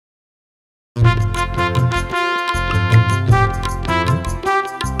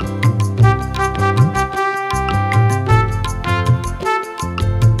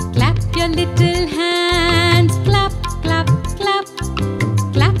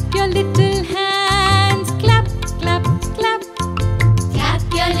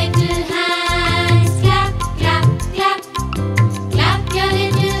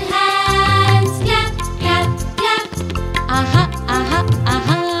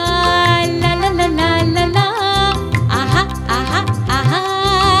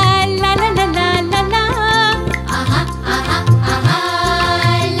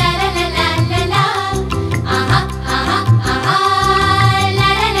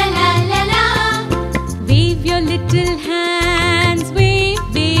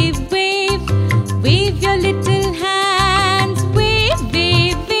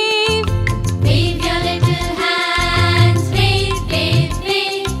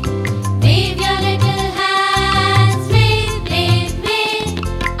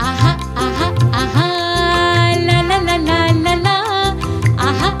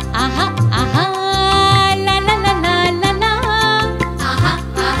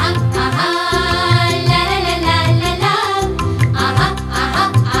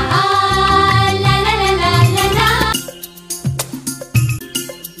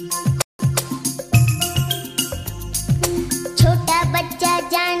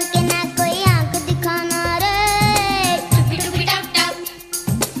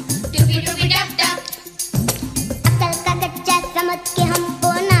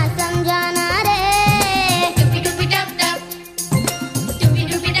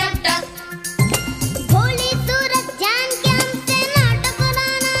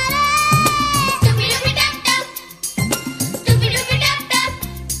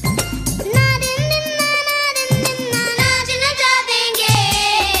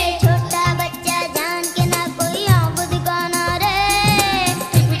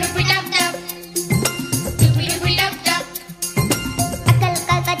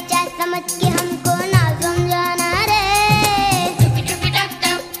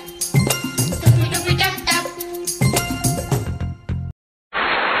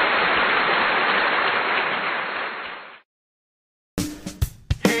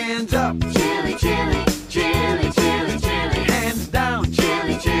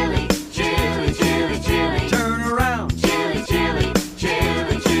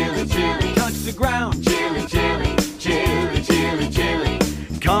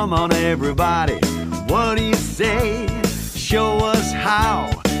everybody, what do you say? Show us how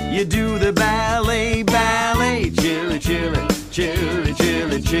you do the ballet, ballet, chili, chili, chili,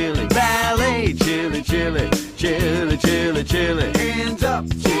 chili, chili, ballet, chili, chili, chili, chili, chili, hands up,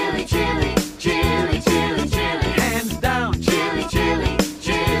 chili, chili, chili, chili, chili, hands down, chili, chili,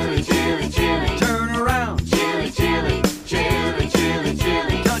 chili, chili, chili, turn around, chili, chili, chili, chili,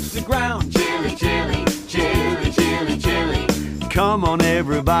 chili, touch the ground, chili, chili, chili, chili, chili. Come on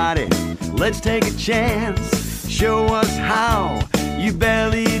everybody, let's take a chance. Show us how you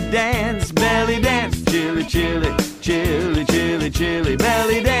belly dance, chili, chili, chili, chili, chili,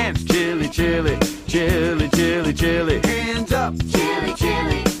 belly dance, chili, chili, chili, chili, chili, hands up, chili,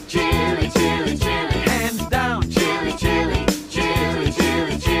 chili, chili, chili, chili, hands down, chili, chili, chili,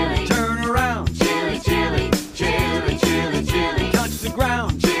 chili, chili, turn around, chili, chili, chili, chili, chili, touch the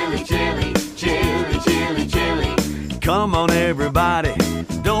ground, chili, chili, chili, chili, chili. Come on everybody,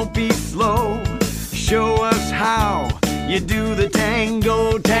 don't be slow. Show us how you do the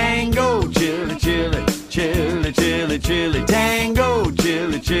tango, tango, chili, chili, chili, chili, chili, tango,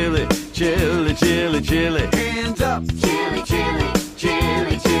 chili, chili, chili, chili, chili, hands up, chili, chili,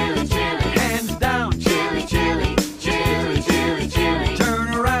 chili, chili, chili, hands down, chili, chili, chili, chili, chili,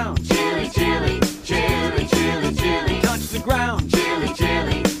 turn around, chili, chili, chili, chili, chili, touch the ground, chili,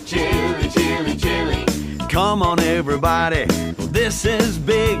 chili, chili, chili, chili. Come on everybody, this is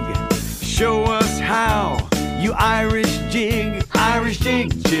big. Show us how you Irish jig,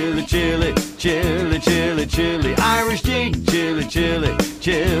 chili, chili, chili, chili, chili, Irish jig, chili, chili,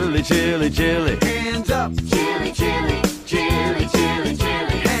 chili, chili, chili, hands up, chili, chili, chili, chili,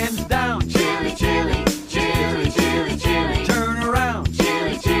 chili, hands down, chili, chili, chili, chili, chili, turn around,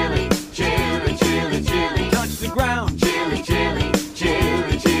 chili, chili, chili, chili, chili, touch the ground, chili, chili,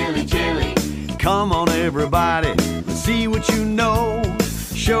 chili, chili, chili. Come on everybody, let's see what you know.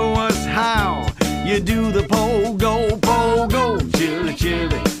 Show us how you do the pogo, pogo, chili,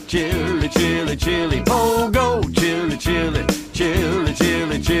 chili, chili, chili, chili, pogo, chili, chili,